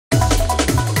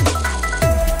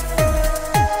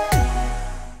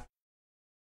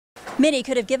Many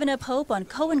could have given up hope on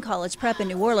Cohen College Prep in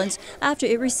New Orleans after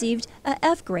it received a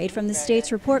F grade from the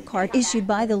state's report card issued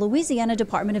by the Louisiana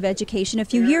Department of Education a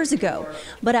few years ago.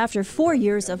 But after 4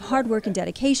 years of hard work and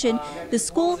dedication, the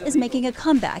school is making a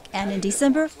comeback and in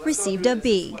December received a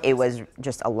B. It was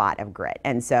just a lot of grit.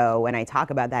 And so when I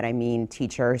talk about that, I mean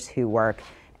teachers who work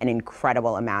an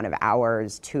incredible amount of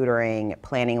hours tutoring,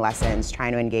 planning lessons,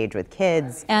 trying to engage with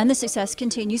kids. And the success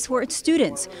continues for its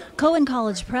students. Cohen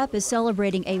College Prep is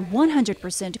celebrating a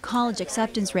 100% college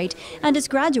acceptance rate, and its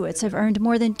graduates have earned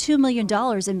more than $2 million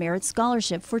in merit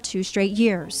scholarship for 2 straight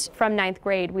years. From 9th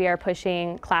grade, we are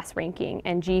pushing class ranking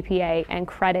and GPA and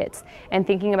credits and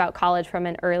thinking about college from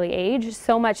an early age,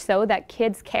 so much so that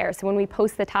kids care. So when we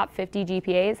post the top 50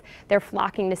 GPAs, they're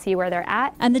flocking to see where they're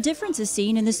at. And the difference is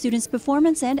seen in the students'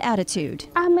 performance and attitude.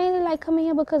 I mainly like coming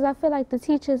here because I feel like the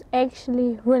teachers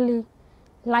actually really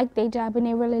like their job and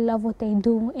they really love what they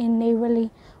do and they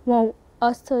really want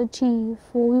us to achieve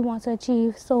what we want to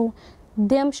achieve. So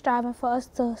them striving for us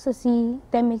to succeed,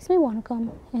 that makes me want to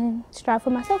come and strive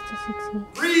for myself to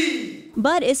succeed.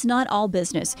 But it's not all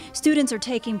business. Students are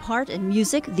taking part in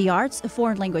music, the arts,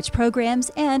 foreign language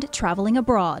programs, and traveling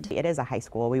abroad. It is a high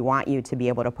school. We want you to be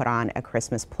able to put on a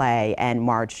Christmas play and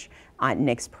march on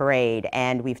Nick's parade,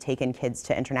 and we've taken kids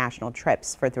to international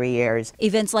trips for 3 years.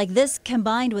 Events like this,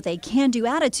 combined with a can-do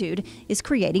attitude, is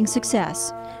creating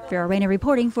success. Farrah Rayner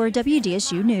reporting for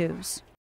WDSU News.